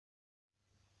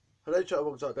Hello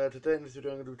chatterbox out there, today in this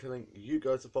video I'm going to be telling you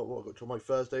guys about what I got to on my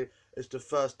Thursday. It's the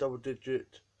first double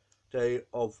digit day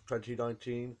of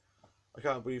 2019. I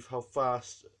can't believe how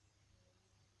fast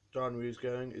January is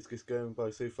going, it's just going by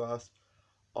so fast.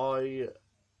 I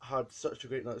had such a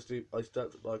great night's sleep, I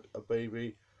slept like a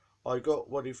baby. I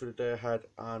got ready for the day ahead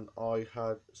and I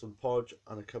had some podge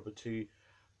and a cup of tea,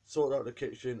 sorted out the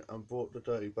kitchen and brought the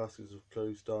dirty baskets of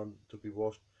clothes down to be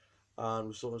washed, and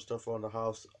was sorting stuff around the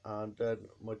house. And then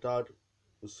my dad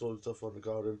was sorting stuff around the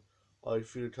garden. I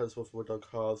threw the tennis ball for my dog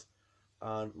Harves,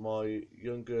 and my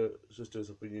younger sisters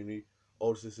up in uni,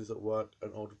 older sisters at work,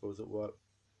 and older brothers at work.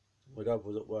 My dad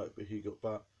was at work, but he got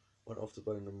back, went off to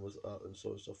bed, and was out and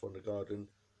sorting stuff around the garden.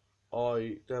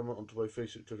 I then went onto my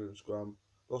Facebook, Twitter, and Instagram.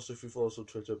 Lost a few followers on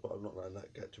Twitter, but I'm not letting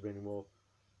that get to me anymore.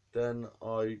 Then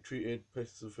I tweeted,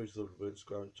 posted some photos on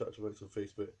Instagram, chatted to mates on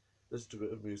Facebook, listened to a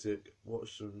bit of music,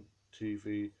 watched some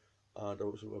TV, and I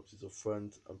watched some episodes of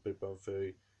Friends and Big Bang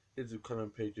Theory, did some colouring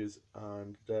pages,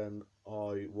 and then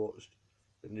I watched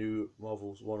the new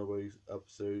Marvel's Runaways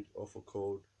episode of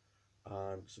Record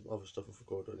and some other stuff of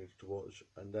Record I needed to watch.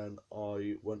 And then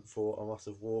I went for a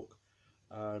massive walk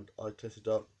and I tested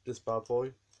out this bad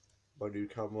boy, my new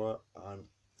camera, and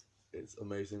it's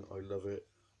amazing. I love it.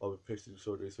 I'll be posting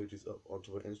some of these photos up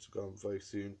onto my Instagram very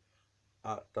soon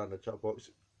at down the chat box.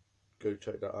 Go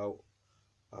check that out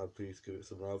and please give it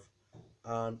some love.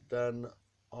 And then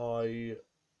I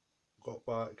got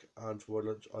back and for my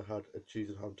lunch I had a cheese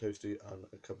and ham toasty and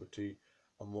a cup of tea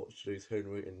and watched today's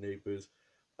Henry and Neighbours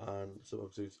and some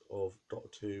episodes of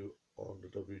Doctor Who on the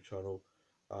W channel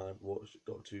and watched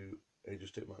Doctor Who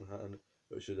Angels Take Manhattan,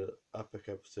 which is an epic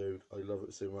episode. I love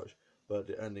it so much, but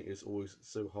the ending is always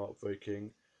so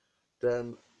heartbreaking.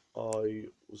 Then I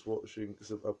was watching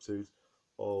some episodes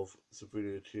of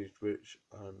Sabrina the Teenage Witch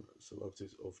and some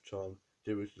episodes of Charmed,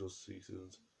 the original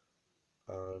seasons,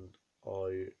 and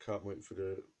I can't wait for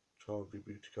the Charmed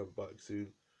reboot to come back soon.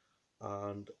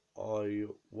 And I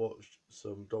watched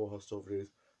some Dollhouse Store videos,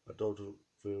 and doll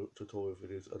tutorial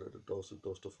videos, and the dolls and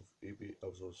doll stuff of EB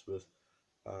Amazon Smith.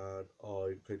 And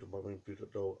I played with my main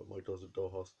Peanut doll and my dolls and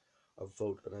dollhouse, and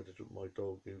filmed and edited my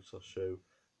doll games show,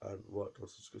 and worked on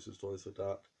subscription stories for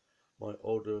that. My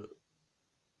older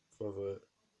brother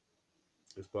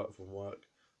is back from work,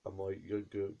 and my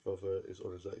younger brother is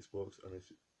on his Xbox, and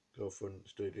his girlfriend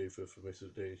stayed over for most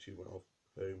of the day, and she went off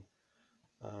home.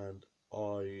 And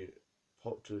I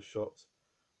popped to the shops,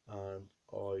 and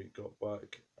I got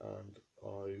back, and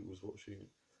I was watching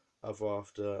Ever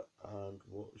After, and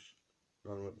watched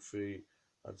 913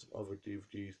 and some other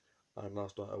DVDs. And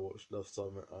last night I watched Love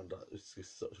Simon, and that is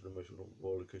just such an emotional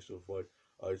roller coaster of ride.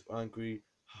 I was angry,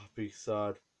 happy,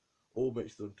 sad, all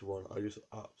mixed into one. I just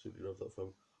absolutely love that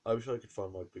film. I wish I could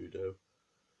find my Budo.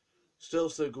 Still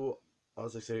single,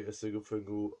 as I say, a single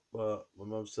Pringle, but my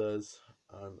mum says,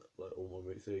 and like all my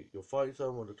mates say, you'll find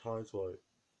someone when the time's right.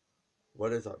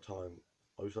 When is that time?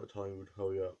 I wish that time would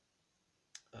hurry up.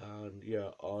 And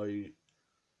yeah, I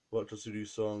worked on some new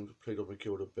songs, played on my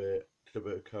keyboard a bit, did a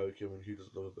bit of karaoke. I mean, who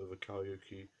doesn't love a bit of a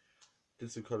karaoke?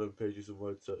 Did some colour pages and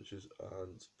word searches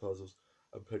and some puzzles,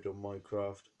 and played on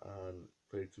Minecraft and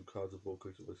played some cards and board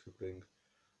games with my siblings.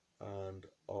 And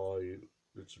I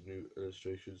did some new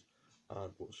illustrations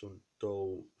and watched some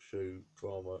doll show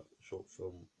drama short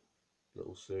film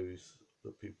little series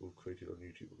that people created on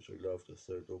YouTube, which I loved. They're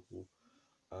so adorable.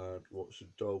 And watched some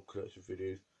doll collection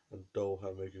videos and doll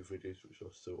handmaking videos, which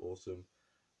are so awesome.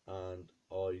 And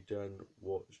I then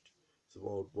watched some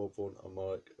old Rob Vaughan and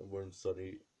Mike and Win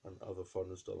Sunny and other fun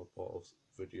and stuff part of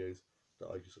videos that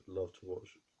I just love to watch,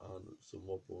 and some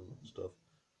Rob Vaughan stuff.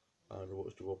 And I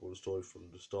watched the Rob Vaughan story from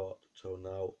the start till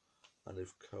now, and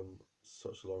they've come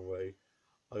such a long way.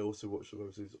 I also watched some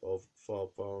episodes of Far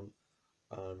Brown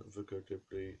and Vicar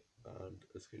Dibley and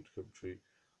Escape to Country,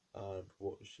 and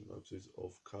watched some episodes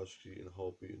of Casualty and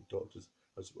Heartbeat and Doctors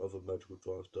and some other medical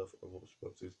drama stuff, and watched some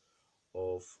episodes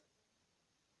of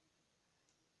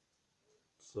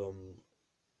some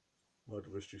murder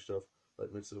mystery stuff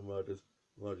like Midsummer Murders,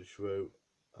 Murder She Wrote,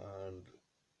 and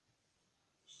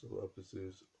some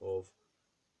episodes of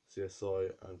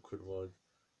CSI and Criminal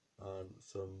and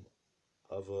some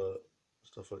other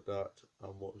stuff like that,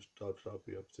 and watched Downton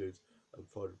Abbey episodes and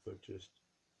finally purchased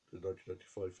the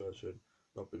 1995 version,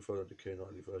 not before the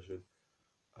K90 version.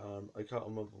 And I can't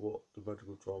remember what the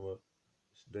medical drama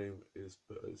name is,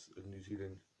 but it's a New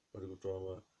Zealand medical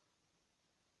drama,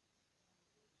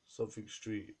 something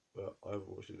Street, but I haven't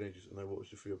watched it in ages, and I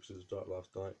watched a few episodes of that last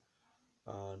night,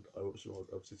 and I watched some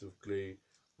episodes of Glee,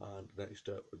 and Next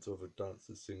Step, and some other dance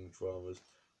and singing dramas,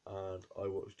 and I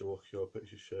watched the Rocky Horror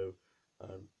Picture Show,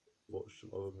 and watched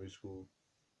some other musical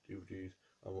DVDs,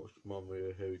 and watched Mamma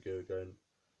Mia, Here We Go Again.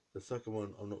 The second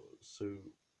one I'm not so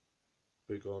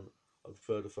big on. I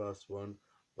prefer the first one,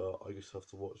 but I just have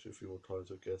to watch it a few more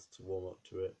times, I guess, to warm up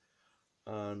to it.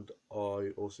 And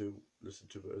I also listened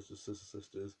to a bit of the Sister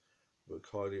Sisters, but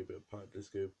Kylie, a bit of Panic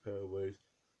Disco, Pale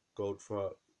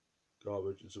Goldfrapp,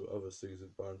 Garbage, and some other singers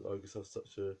and bands. I just have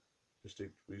such a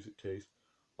distinct music taste.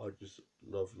 I just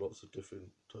love lots of different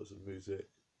types of music.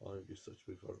 I'm just such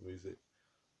a big fan of music.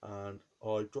 And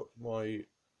I dropped my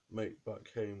mate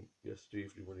back home yesterday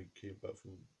evening when he came back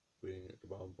from being at the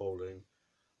mountain bowling,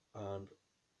 and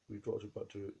we dropped him back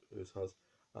to his house.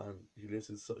 And he lives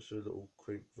in such a little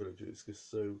quaint village. It's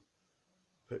just so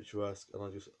picturesque, and I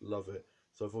just love it.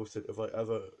 So I've always said if I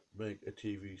ever make a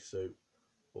TV soap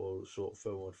or short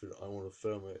film or anything, I want to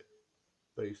film it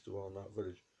based around that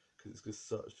village because it's just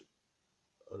such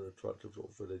an attractive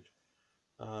little village.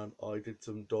 And I did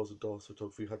some doors and doors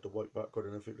photography, had the white background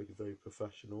and everything looking very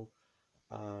professional,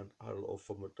 and I had a lot of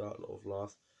fun with that, a lot of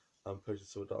laughs, and posted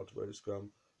some of that onto my Instagram.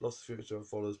 Lost a few Instagram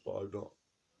followers, but I'm not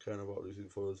caring about losing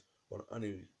followers on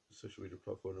any social media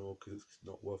platform anymore because it's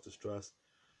not worth the stress.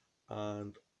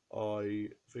 And I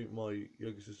think my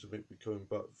younger sister may be coming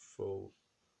back from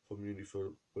uni for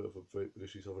a bit of a break because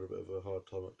she's having a bit of a hard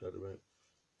time at the moment.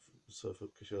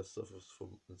 Because she suffers from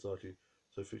anxiety,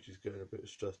 so I think she's getting a bit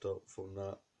stressed out from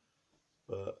that.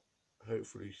 But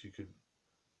hopefully she can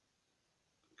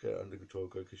get it under control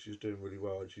because she's doing really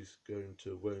well and she's going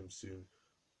to Williams soon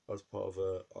as part of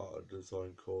a art and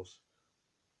design course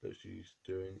that she's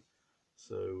doing.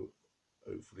 So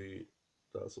hopefully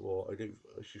that's all. I think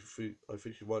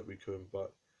she might be coming back,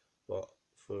 but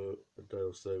for a day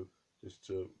or so just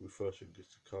to refresh and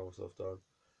just to calm herself down.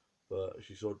 But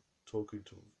she's on talking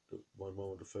to my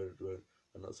mum on the phone at the moment,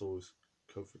 and that's always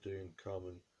comforting and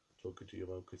calming talking to your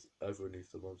mum because everyone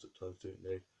needs their mums at times, don't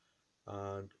they?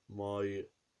 And my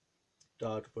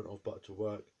dad went off back to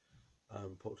work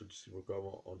and popped in to see my grandma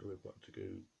on the way back to go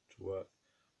to work.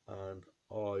 And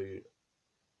I,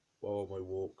 while on my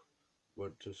walk,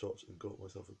 went to shops and got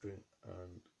myself a drink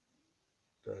and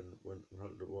then went and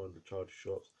had one of the charity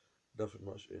shops. Nothing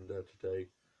much in there today.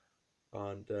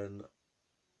 And then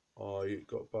I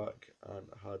got back and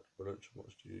had my lunch and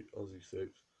watched the Aussie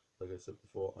soaps, like I said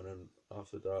before. And then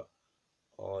after that,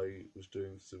 I was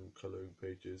doing some colouring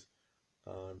pages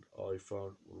and I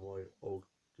found one of my old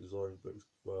design books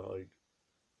where I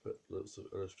put lots of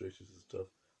illustrations and stuff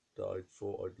that I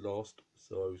thought I'd lost.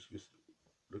 So I was just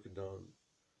looking down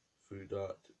through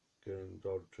that, going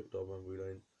down a trip down memory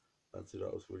lane, and so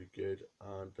that was really good.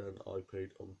 And then I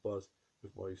played on Buzz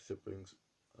with my siblings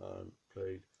and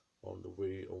played on the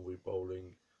Wii, on Wii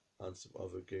Bowling, and some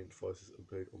other game devices, and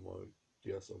played on my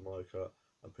DS on Minecraft,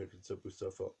 and played on Subway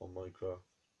Surfer on Minecraft,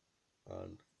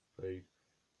 and played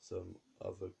some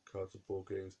other cards and board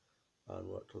games, and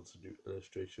worked on some new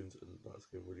illustrations, and that's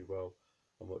going really well.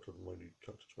 I worked on my new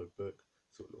chapter to my book,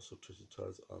 so lots of twists and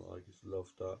turns, and I just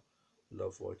love that.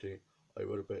 Love writing. I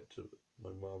read a bit to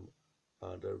my mum,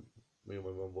 and me and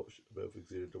my mum watched a bit of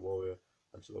Xena the Warrior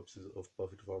and some episodes of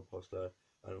Buffy the Vampire Slayer,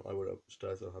 and I went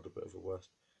upstairs and had a bit of a rest,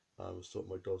 and was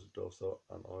sorting my dolls and dolls out,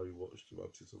 and I watched some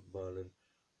episodes of Merlin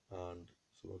and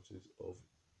some episodes of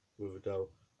Riverdale,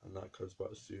 and that comes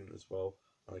back soon as well.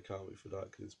 And I can't wait for that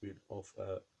because it's been off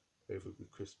air over the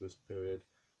Christmas period.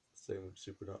 Same with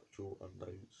Supernatural, and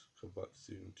those come back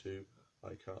soon too.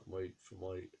 I can't wait for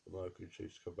my American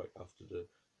shows to come back after the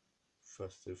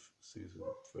festive season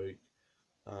break.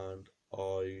 And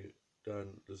I then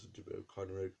listened to a bit of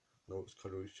Kind Road. I know it's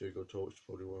Kind of Sugar Talk, which is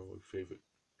probably one of my favourite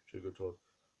Sugar Talk.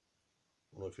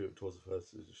 One of my favourite tours of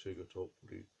hers is the Sugar Talk.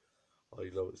 Probably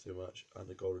I love it so much. And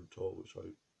the Golden Tour, which I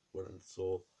went and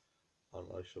saw, and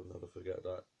I shall never forget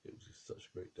that. It was just such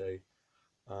a great day.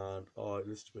 And I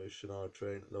listened to a bit of Shania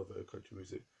Twain, a little bit of country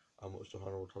music, and watched a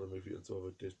Hannah Montana movie and some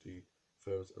other Disney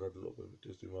films, and had a little bit of a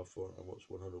Disney marathon, and watched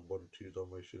 101 and 2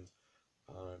 Dalmatians,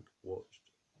 and watched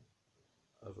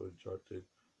other Enchanted,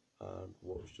 and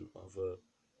watched some other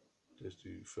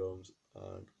Disney films,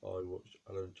 and I watched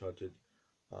Ella Enchanted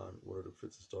and one of the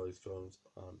Princess Diaries films,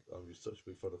 and I'm just such a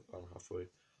big fan of Anne Hathaway.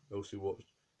 I also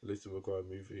watched the Lizzie McGuire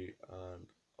movie, and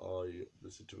I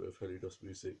listened to a bit of Haley Duff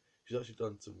music. She's actually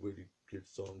done some really good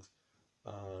songs,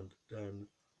 and then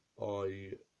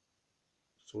I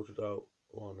sorted out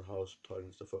on the house,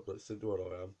 tidying stuff up like Cinderella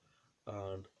I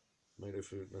am, and made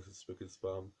everything nice and spick and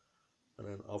spam. And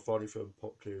then our family friend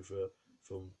popped over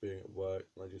from being at work,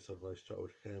 and I just had a nice chat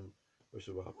with him. Wish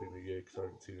him a happy new year because I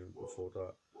hadn't seen him before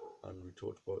that, and we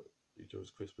talked about each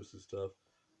other's Christmas and stuff.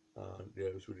 And yeah,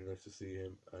 it was really nice to see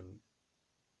him, and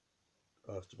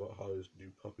asked about how his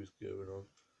new puppy's going on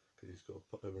because him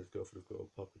and his girlfriend have got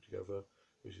a puppy together.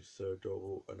 which is so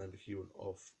adorable. And then he went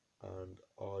off, and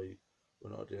I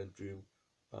went out of the end room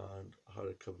and had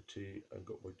a cup of tea and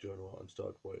got my journal out and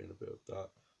started writing a bit of that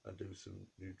and doing some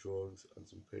new drawings and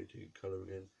some painting and colouring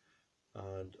in.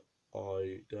 And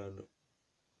I then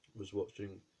was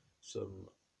watching some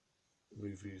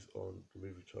movies on the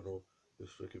movie channel,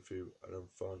 just flicking through, and then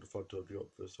found the Phantom of the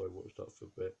Opera, so I watched that for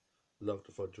a bit. Loved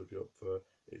the Phantom of the Opera.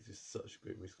 It's just such a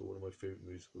great musical, one of my favourite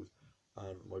musicals.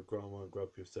 And my grandma and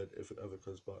grandpa have said if it ever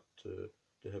comes back to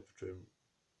the Hippodrome,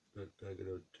 they're going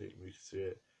to take me to see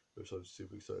it, which I'm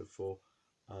super excited for.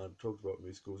 And talking about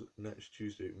musicals, next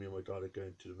Tuesday, me and my dad are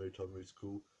going to the Motown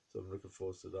musical, so I'm looking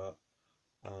forward to that.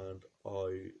 And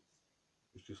I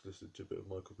was just listening to a bit of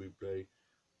Michael Bublé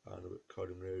and a bit of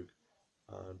Kylie Minogue,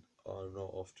 and I'm now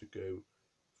off to go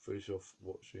finish off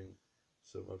watching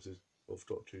some episodes of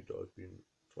Doctor Who that I've been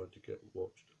trying to get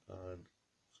watched, and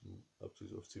some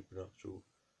episodes of Supernatural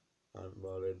and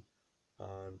Merlin,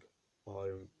 and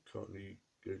I'm currently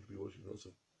going to be watching lots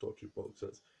of Doctor Who box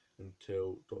sets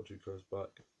until Doctor Who comes back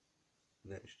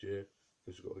next year,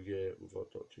 because we've got a year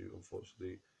without Doctor Who,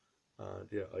 unfortunately. And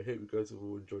yeah, I hope you guys have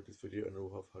all enjoyed this video and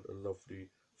all have had a lovely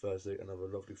Thursday and have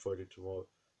a lovely Friday tomorrow.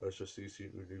 I shall see you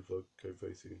soon with a new vlog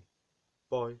very soon.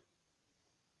 Bye.